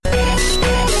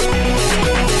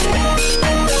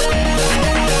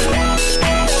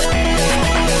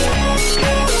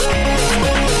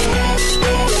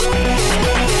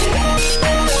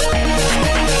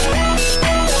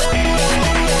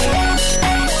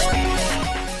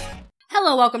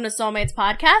welcome to Soulmates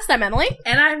Podcast. I'm Emily.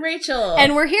 And I'm Rachel.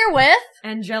 And we're here with...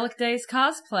 Angelic Days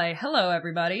Cosplay. Hello,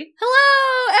 everybody.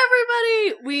 Hello,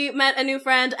 everybody! We met a new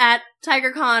friend at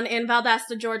TigerCon in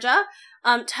Valdosta, Georgia.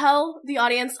 Tell the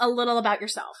audience a little about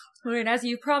yourself. I mean, as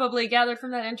you probably gathered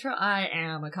from that intro, I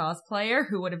am a cosplayer.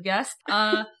 Who would have guessed?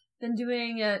 Been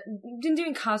doing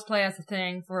cosplay as a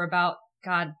thing for about,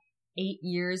 8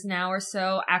 years now or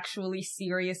so, actually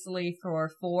seriously for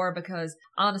 4, because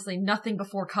honestly, nothing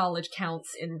before college counts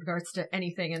in regards to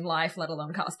anything in life, let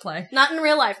alone cosplay. Not in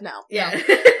real life, no. Yeah.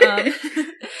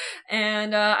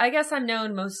 And I guess I'm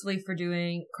known mostly for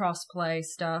doing crossplay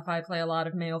stuff. I play a lot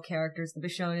of male characters, the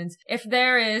Bishonens. If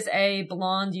there is a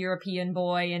blonde European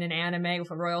boy in an anime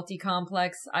with a royalty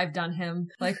complex, I've done him.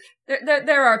 Like,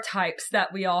 there are types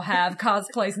that we all have.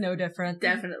 Cosplay's no different.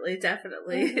 Definitely.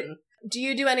 Mm-hmm. Do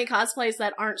you do any cosplays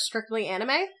that aren't strictly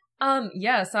anime?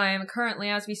 Yes, I am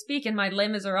currently, as we speak, in my Les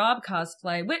Miserables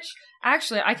cosplay, which,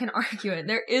 actually, I can argue it.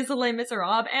 There is a Les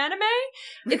Miserables anime.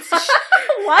 It's...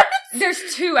 What?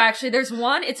 There's 2, actually. There's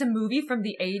one, it's a movie from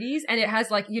the 80s, and it has,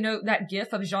 like, you know, that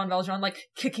gif of Jean Valjean, like,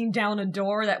 kicking down a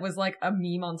door that was, like, a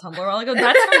meme on Tumblr. I'll go,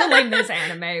 that's from the Les Mis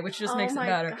anime, which just makes it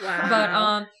better.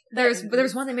 Wow. But,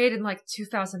 there's one they made in, like,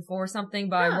 2004 or something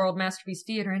by World Masterpiece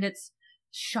Theater, and it's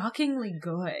shockingly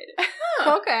good.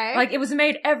 Okay. Like, it was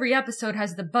made, every episode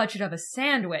has the budget of a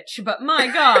sandwich, but my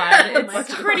god,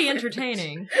 it's pretty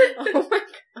entertaining. Oh my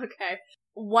god. Okay.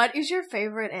 What is your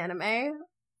favorite anime?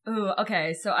 Ooh,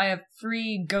 okay, so I have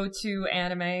 3 go-to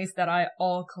animes that I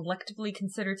all collectively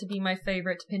consider to be my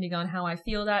favorite, depending on how I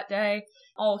feel that day.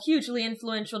 All hugely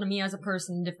influential to me as a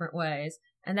person in different ways.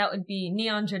 And that would be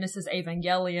Neon Genesis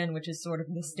Evangelion, which is sort of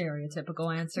the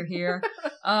stereotypical answer here.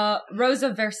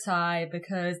 Rosa Versailles,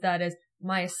 because that is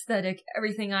my aesthetic,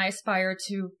 everything I aspire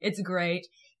to, it's great.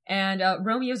 And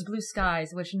Romeo's Blue Skies,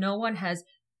 which no one has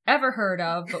ever heard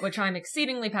of, but which I'm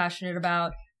exceedingly passionate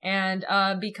about. And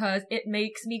because it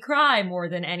makes me cry more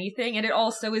than anything, and it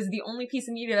also is the only piece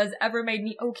of media that has ever made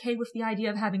me okay with the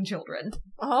idea of having children.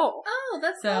 Oh,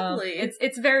 that's So lovely.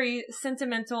 it's very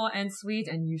sentimental and sweet,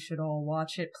 and you should all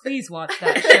watch it. Please watch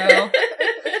that show.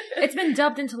 It's been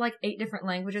dubbed into like 8 different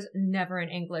languages, never in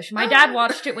English. My dad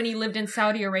watched it when he lived in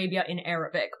Saudi Arabia in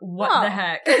Arabic. What the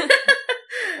heck?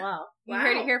 Wow. You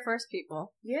heard it here first,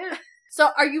 people. Yeah. So,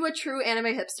 are you a true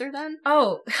anime hipster then?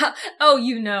 Oh,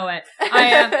 you know it. I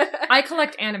am. I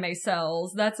collect anime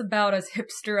cells. That's about as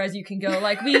hipster as you can go.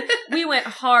 Like, we went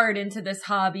hard into this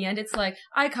hobby, and it's like,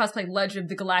 I cosplay Legend of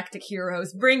the Galactic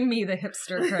Heroes. Bring me the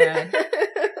hipster cred.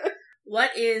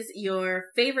 What is your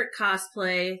favorite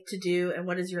cosplay to do, and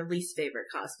what is your least favorite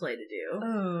cosplay to do?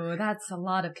 Oh, that's a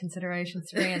lot of considerations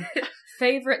to bring in.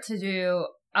 Favorite to do,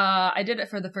 I did it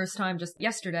for the first time just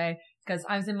yesterday. Because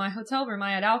I was in my hotel room,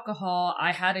 I had alcohol,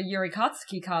 I had a Yuri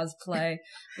Katsuki cosplay.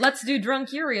 Let's do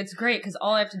Drunk Yuri, it's great, because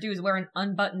all I have to do is wear an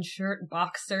unbuttoned shirt,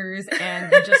 boxers,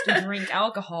 and just drink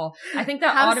alcohol. I think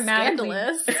that automatically...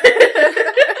 Scandalous.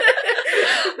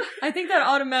 I think that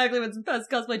automatically was the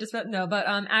best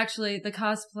cosplay actually, the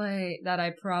cosplay that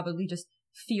I probably just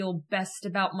feel best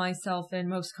about myself and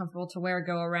most comfortable to wear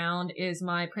go around is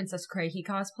my Princess Crazy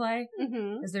cosplay.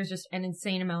 Because there's just an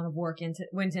insane amount of work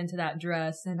went into that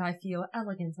dress, and I feel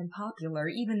elegant and popular,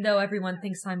 even though everyone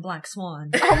thinks I'm Black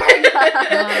Swan. Oh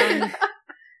my god.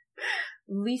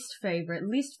 Least favorite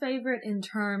in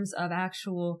terms of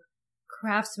actual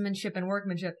craftsmanship and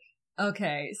workmanship.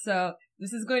 Okay, so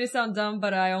this is going to sound dumb,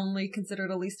 but I only consider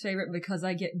it a least favorite because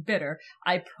I get bitter.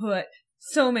 I put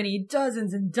so many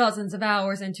dozens and dozens of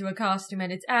hours into a costume,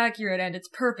 and it's accurate and it's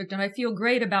perfect, and I feel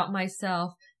great about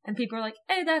myself. And people are like,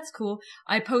 hey, that's cool.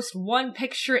 I post one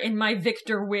picture in my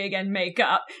Victor wig and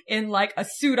makeup in like a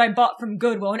suit I bought from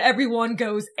Goodwill, and everyone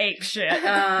goes apeshit.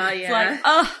 Yeah. It's like,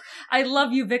 I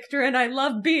love you, Victor, and I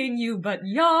love being you, but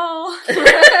y'all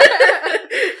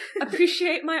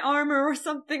appreciate my armor or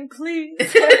something, please.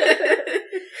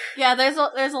 Yeah, there's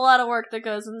a lot of work that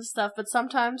goes into stuff, but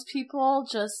sometimes people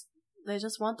they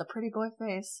just want the pretty boy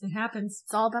face. It happens.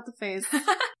 It's all about the face.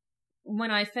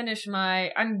 When I finish I've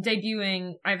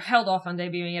held off on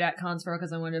debuting it at Consfro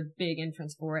because I wanted a big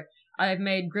entrance for it. I've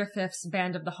made Griffith's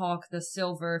Band of the Hawk the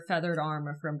silver feathered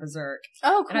armor from Berserk.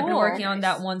 Oh, cool. And I've been working on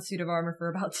that one suit of armor for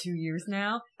about 2 years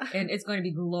now. And it's going to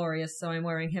be glorious, so I'm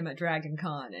wearing him at Dragon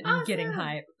Con and getting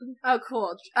hype. Oh,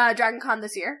 cool. Dragon Con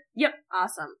this year? Yep.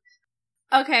 Awesome.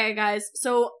 Okay, guys,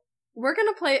 so we're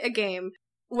gonna play a game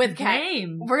with Kay.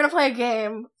 We're gonna play a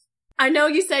game. I know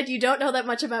you said you don't know that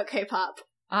much about K-pop.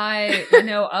 I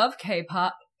know of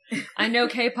K-pop. I know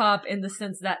K-pop in the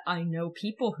sense that I know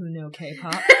people who know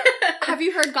K-pop. Have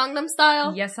you heard Gangnam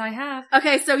Style? Yes, I have.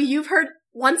 Okay, so you've heard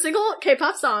one single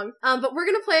K-pop song. But we're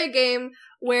gonna play a game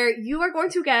where you are going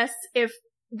to guess if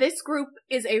this group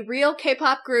is a real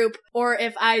K-pop group or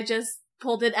if I just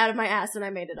pulled it out of my ass and I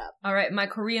made it up. Alright, my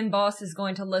Korean boss is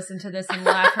going to listen to this and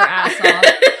laugh her ass off.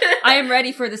 I am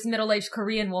ready for this middle-aged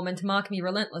Korean woman to mock me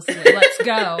relentlessly. Let's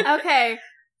go. Okay.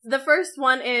 The first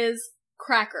one is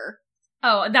Cracker.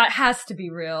 Oh, that has to be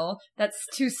real. That's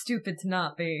too stupid to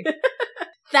not be.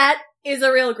 That is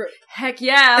a real group. Heck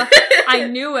yeah. I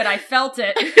knew it. I felt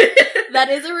it. That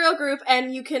is a real group,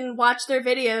 and you can watch their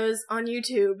videos on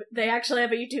YouTube. They actually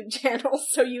have a YouTube channel,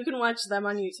 so you can watch them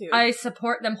on YouTube. I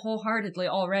support them wholeheartedly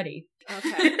already.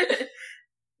 Okay.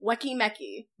 Weki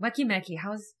Meki. Weki Meki.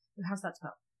 How's that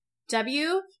spelled?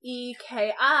 Wekimeki.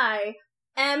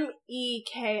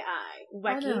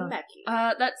 Weki Meki.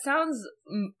 That sounds,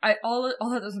 all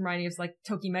that does remind me is like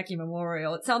Tokimeki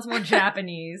Memorial. It sounds more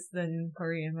Japanese than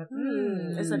Korean, but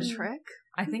is that a trick?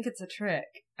 I think it's a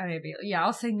trick. Maybe. Yeah,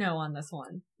 I'll say no on this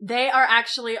one. They are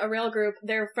actually a real group.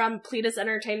 They're from Pledis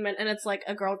Entertainment, and it's like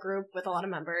a girl group with a lot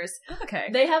of members. Okay.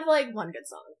 They have like one good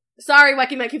song. Sorry,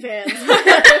 Weki Meki fans.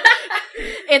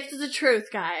 It's the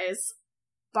truth, guys.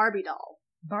 Barbie doll.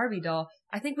 Barbie doll.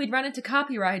 I think we'd run into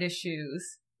copyright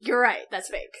issues. You're right, that's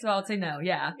fake. So I'll say no,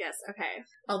 yeah. Yes, okay.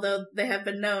 Although they have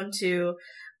been known to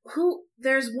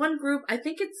there's one group, I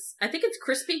think it's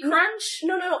Crispy Crunch?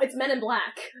 No, it's Men in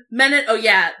Black.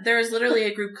 There's literally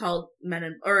a group called Men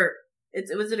in,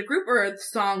 was it a group or a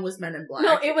song was Men in Black?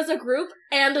 No, it was a group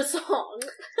and a song.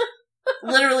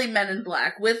 Literally Men in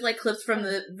Black, with like clips from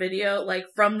the video, like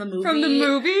from the movie. From the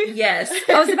movie? Yes.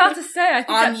 I was about to say, I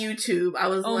think on YouTube, I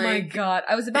was oh my god.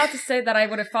 I was about to say that I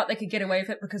would have thought they could get away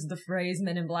with it because the phrase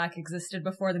Men in Black existed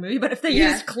before the movie, but if they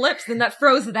used clips, then that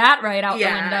froze that right out the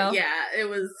window. Yeah, it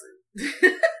was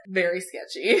very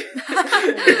sketchy. Oh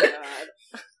my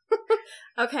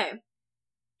god. Okay.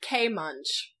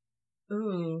 K-Munch.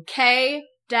 Ooh. K-M-U-C-H.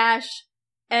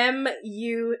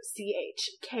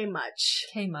 K-Much.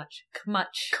 K-Much.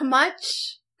 Kmuch.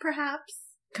 Kmuch, perhaps?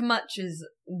 Kmuch is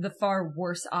the far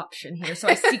worse option here, so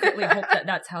I secretly hope that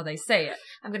that's how they say it.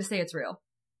 I'm gonna say it's real.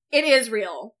 It is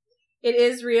real. It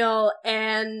is real,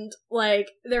 and, like,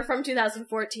 they're from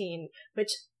 2014, which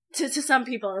to some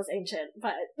people is ancient,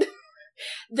 but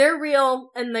they're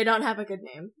real, and they don't have a good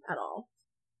name at all.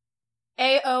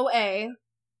 AOA.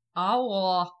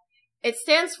 Oh. It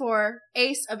stands for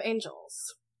Ace of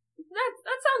Angels. That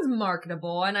sounds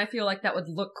marketable, and I feel like that would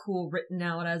look cool written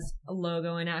out as a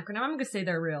logo and acronym. I'm gonna say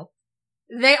they're real.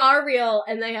 They are real,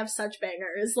 and they have such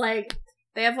bangers. Like,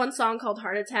 they have one song called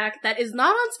Heart Attack that is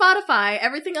not on Spotify.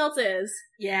 Everything else is.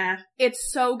 Yeah.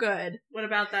 It's so good. What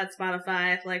about that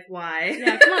Spotify? Like, why?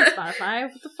 Yeah, come on, Spotify.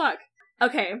 What the fuck?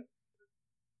 Okay.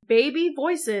 Baby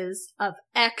Voices of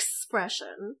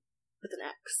Expression. With an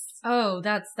X. Oh,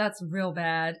 that's real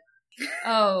bad.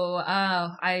 I'm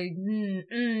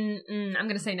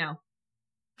gonna say no.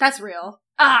 That's real.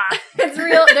 It's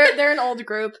real. They're an old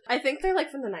group. I think they're like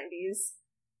from the 90s.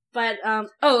 But,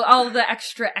 all the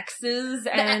extra X's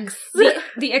and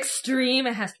the extreme,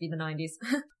 it has to be the 90s.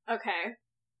 Okay.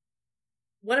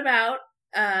 What about,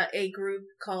 a group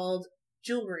called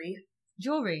Jewelry?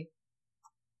 Jewelry.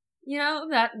 You know,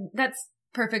 that's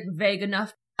perfect, vague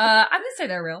enough. I'm gonna say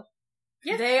they're real.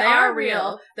 Yes, they are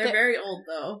real. They're very old,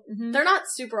 though. Mm-hmm. They're not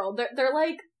super old. They're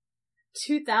like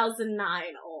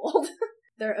 2009 old.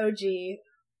 They're OG.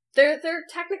 They're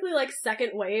technically like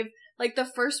second wave. Like the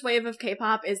first wave of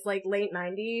K-pop is like late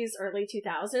 90s, early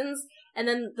 2000s, and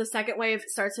then the second wave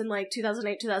starts in like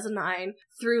 2008, 2009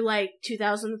 through like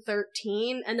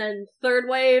 2013, and then third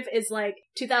wave is like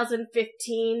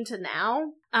 2015 to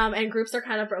now. And groups are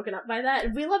kind of broken up by that.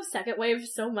 And we love second wave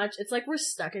so much, it's like we're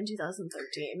stuck in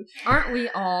 2013. Aren't we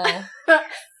all?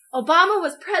 Obama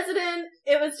was president.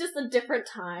 It was just a different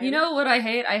time. You know what I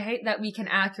hate? I hate that we can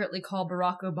accurately call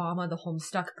Barack Obama the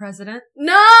Homestuck president.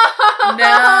 No! Oh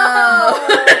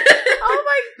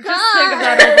my god! Just think of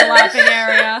that overlapping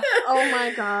area. Oh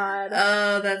my god.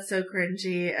 Oh, that's so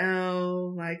cringy.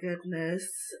 Oh my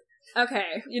goodness.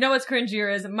 Okay. You know what's cringier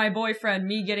is my boyfriend,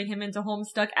 me getting him into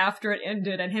Homestuck after it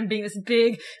ended, and him being this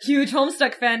big, huge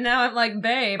Homestuck fan. Now I'm like,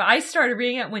 babe, I started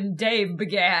reading it when Dave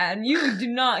began. You do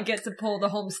not get to pull the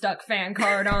Homestuck fan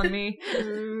card on me.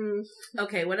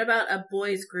 Okay, what about a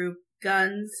boys group,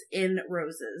 Guns N'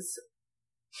 Roses?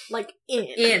 Like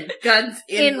Guns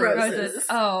N' Roses.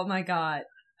 Oh my god,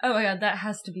 that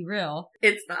has to be real.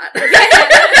 It's not.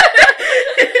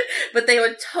 but they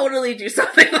would totally do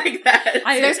something like that.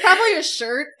 There's probably a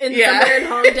shirt in somewhere in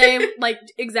Hongdae, like,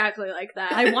 exactly like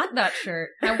that. I want that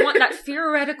shirt. I want that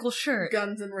theoretical shirt.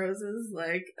 Guns N' Roses,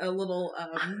 like a little,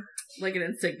 like an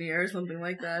insignia or something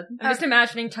like that. I'm just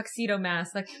imagining Tuxedo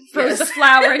Mask, like, throws the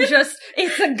flower and just,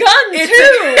 it's a gun,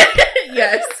 too!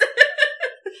 Yes.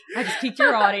 I just peeked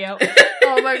your audio.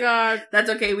 Oh my god. That's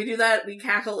okay. We do that. We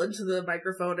cackle into the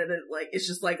microphone and it's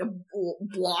just like a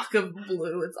block of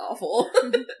blue. It's awful.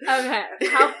 Okay.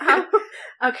 How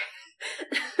okay.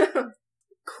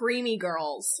 Creamy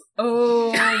Girls.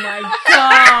 Oh my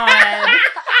god.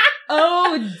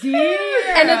 Oh dear.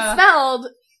 And it's spelled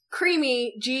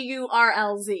creamy,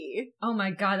 Gurlz. Oh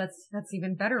my god, that's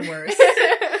even better worse.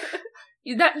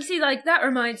 That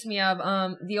reminds me of,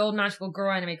 the old magical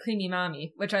girl anime, Creamy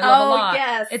Mami, which I love a lot.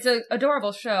 Yes. It's an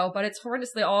adorable show, but it's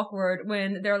horrendously awkward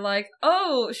when they're like,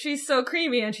 oh, she's so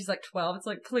creamy, and she's like 12. It's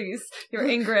like, please, you're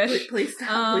English. Please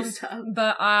stop, please stop.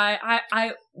 But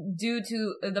I, due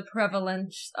to the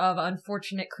prevalence of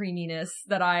unfortunate creaminess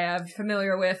that I am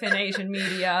familiar with in Asian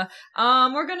media,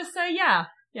 we're gonna say yeah.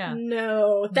 Yeah.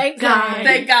 No. Thank God.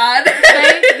 Thank God.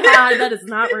 Thank God that is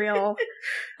not real.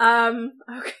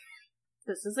 Okay.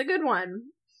 This is a good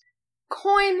one.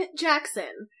 Coin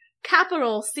Jackson.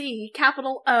 Capital C,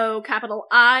 capital O, capital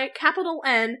I, capital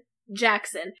N,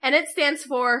 Jackson. And it stands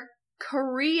for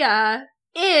Korea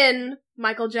in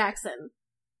Michael Jackson.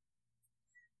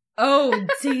 Oh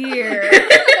dear.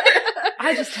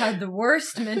 I just had the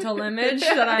worst mental image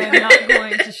that I am not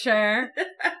going to share.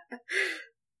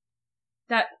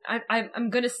 That I'm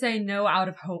gonna say no out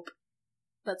of hope.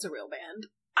 That's a real band.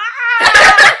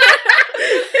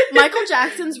 Michael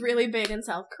Jackson's really big in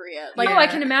South Korea. Like, I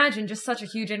can imagine, just such a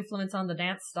huge influence on the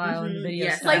dance style and video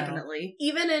yes, style. definitely.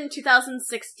 Even in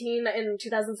 2016 and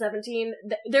 2017,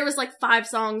 there was like 5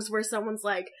 songs where someone's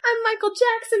like, I'm Michael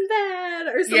Jackson bad,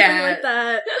 or something like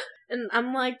that. And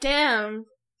I'm like, damn,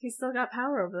 he's still got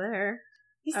power over there.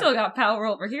 He's still got power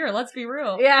over here, let's be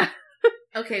real. Yeah.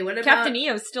 Okay, what about... Captain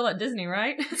EO's still at Disney,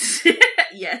 right?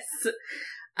 Yes.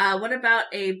 What about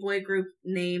a boy group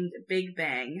named Big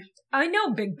Bang? I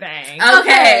know Big Bang.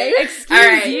 Okay.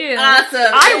 Excuse you.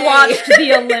 Awesome. I watched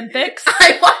the Olympics.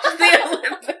 I watched the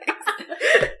Olympics.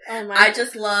 Oh my. I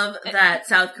just love that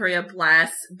South Korea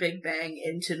blasts Big Bang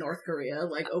into North Korea,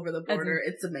 like over the border.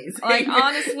 It's amazing. Like,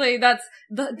 honestly, that's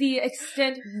the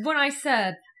extent. When I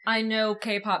said I know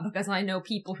K-pop because I know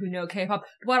people who know K-pop,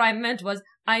 what I meant was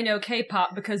I know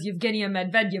K-pop because Yevgenia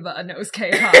Medvedeva knows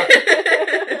K-pop.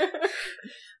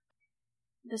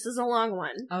 This is a long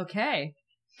one. Okay.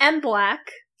 MBLAQ,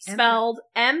 spelled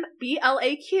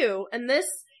MBLAQ, and this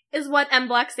is what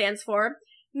MBLAQ stands for.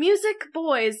 Music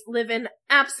boys live in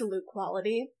absolute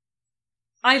quality.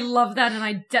 I love that, and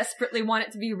I desperately want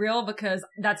it to be real because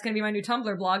that's going to be my new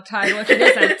Tumblr blog title if it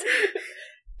isn't.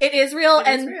 It is real,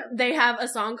 they have a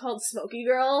song called Smoky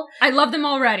Girl. I love them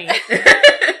already.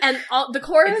 And the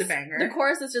chorus, it's a banger. The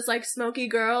chorus is just like, smoky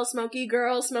girl, smoky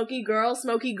girl, smoky girl,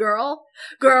 smoky girl,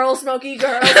 girl, smoky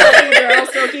girl, smoky girl,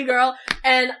 smoky girl.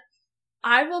 And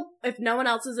I will, if no one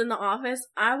else is in the office,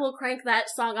 I will crank that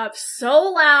song up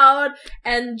so loud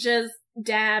and just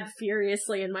dab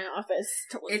furiously in my office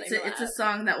to listen to It's a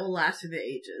song that will last through the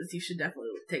ages. You should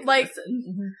definitely take a like,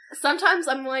 listen. Sometimes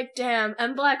I'm like, damn,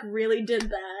 MBLAQ really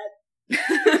did that.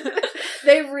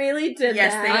 They really did that.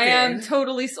 Yes, they did. I am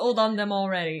totally sold on them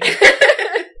already.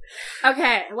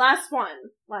 Okay, last one.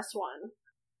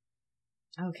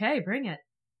 Okay, bring it.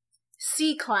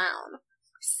 C-Clown.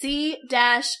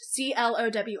 C-C-L-O-W-N.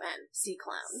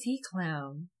 C-Clown.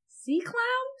 C-Clown.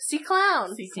 C-Clown?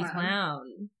 C-Clown.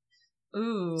 C-Clown.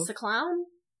 Ooh. C-Clown?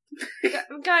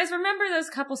 Guys, remember those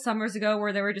couple summers ago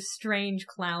where there were just strange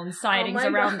clown sightings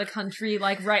around the country,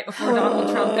 like right before Donald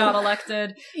Trump got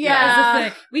elected?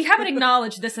 Yeah. We haven't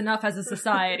acknowledged this enough as a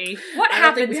society. What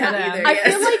happened to them? Either, I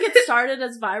feel like it started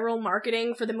as viral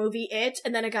marketing for the movie It,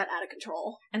 and then it got out of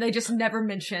control. And they just never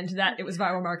mentioned that it was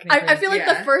viral marketing. I feel like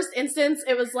the first instance,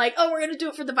 it was like, oh, we're gonna do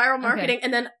it for the viral marketing,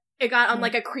 and then it got on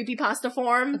like a creepypasta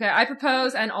form. Okay, I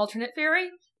propose an alternate theory.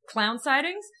 Clown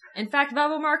sightings. In fact,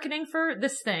 viral marketing for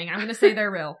this thing. I'm gonna say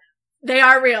they're real. They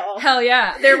are real. Hell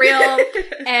yeah. They're real,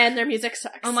 and their music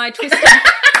sucks. Oh, my twisted...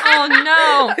 Oh,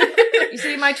 no. You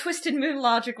see, my twisted moon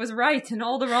logic was right in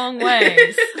all the wrong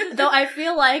ways. Though I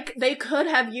feel like they could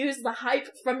have used the hype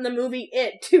from the movie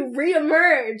It to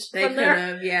reemerge from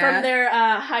their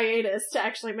hiatus to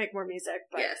actually make more music.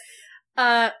 But, yes.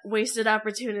 Wasted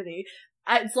opportunity.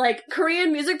 It's like,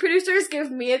 Korean music producers, give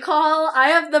me a call. I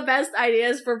have the best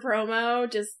ideas for promo.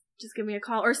 Just give me a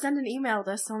call or send an email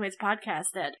to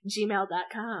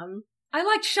soulmatespodcast@gmail.com. I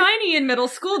liked Shiny in middle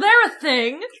school. They're a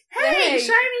thing. Hey,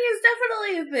 Shiny is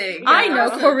definitely a thing. I know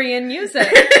Awesome. Korean music.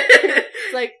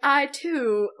 It's like, I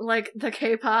too like the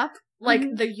K-pop,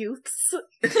 like the youths.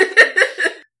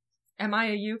 Am I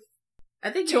a youth? I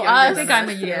think To you're us. younger I than think I'm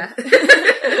a us,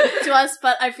 To us,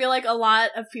 but I feel like a lot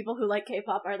of people who like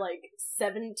K-pop are like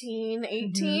 17,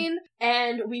 18,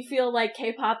 and we feel like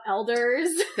K-pop elders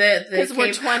The because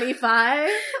we're 25.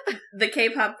 the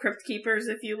K-pop crypt keepers,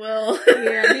 if you will.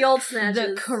 Yeah, the old The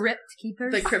snatches. Crypt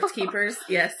Keepers. The crypt keepers,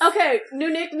 yes. Okay,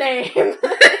 new nickname.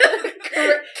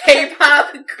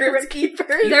 K-pop crypt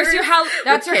keepers. There's your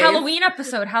that's your Okay. Halloween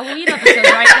episode. Halloween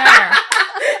episode right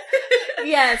there.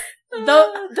 Yes.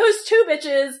 Those two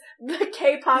bitches, the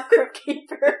K-pop crypt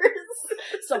keepers.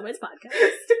 Soulmates podcast.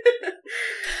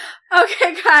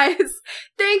 Okay, guys.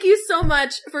 Thank you so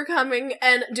much for coming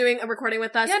and doing a recording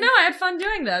with us. Yeah, no, I had fun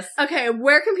doing this. Okay,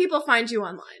 where can people find you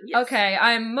online? Okay,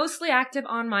 I'm mostly active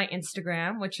on my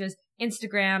Instagram, which is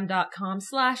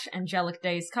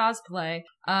instagram.com/AngelicDaysCosplay.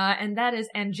 And that is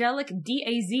Angelic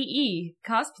DAZE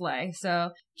cosplay.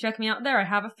 So check me out there. I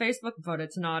have a Facebook, but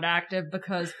it's not active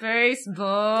because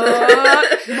Facebook.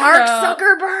 Mark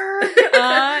Zuckerberg!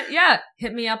 Yeah,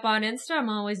 hit me up on Insta. I'm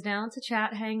always down to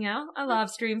chat, hang out. I live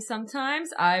stream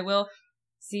sometimes. I will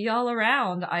see y'all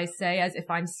around, I say, as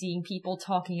if I'm seeing people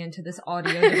talking into this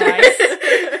audio device.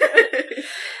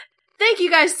 Thank you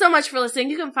guys so much for listening.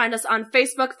 You can find us on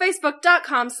Facebook,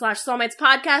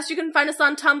 facebook.com/soulmatespodcast. You can find us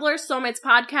on Tumblr,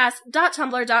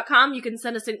 soulmatespodcast.tumblr.com. You can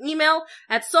send us an email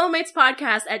at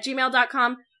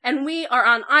soulmatespodcast@gmail.com. And we are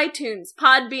on iTunes,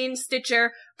 Podbean,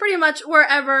 Stitcher, pretty much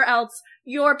wherever else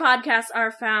your podcasts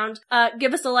are found.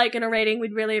 Give us a like and a rating.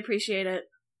 We'd really appreciate it.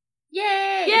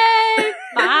 Yay! Yay!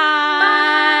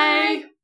 Bye!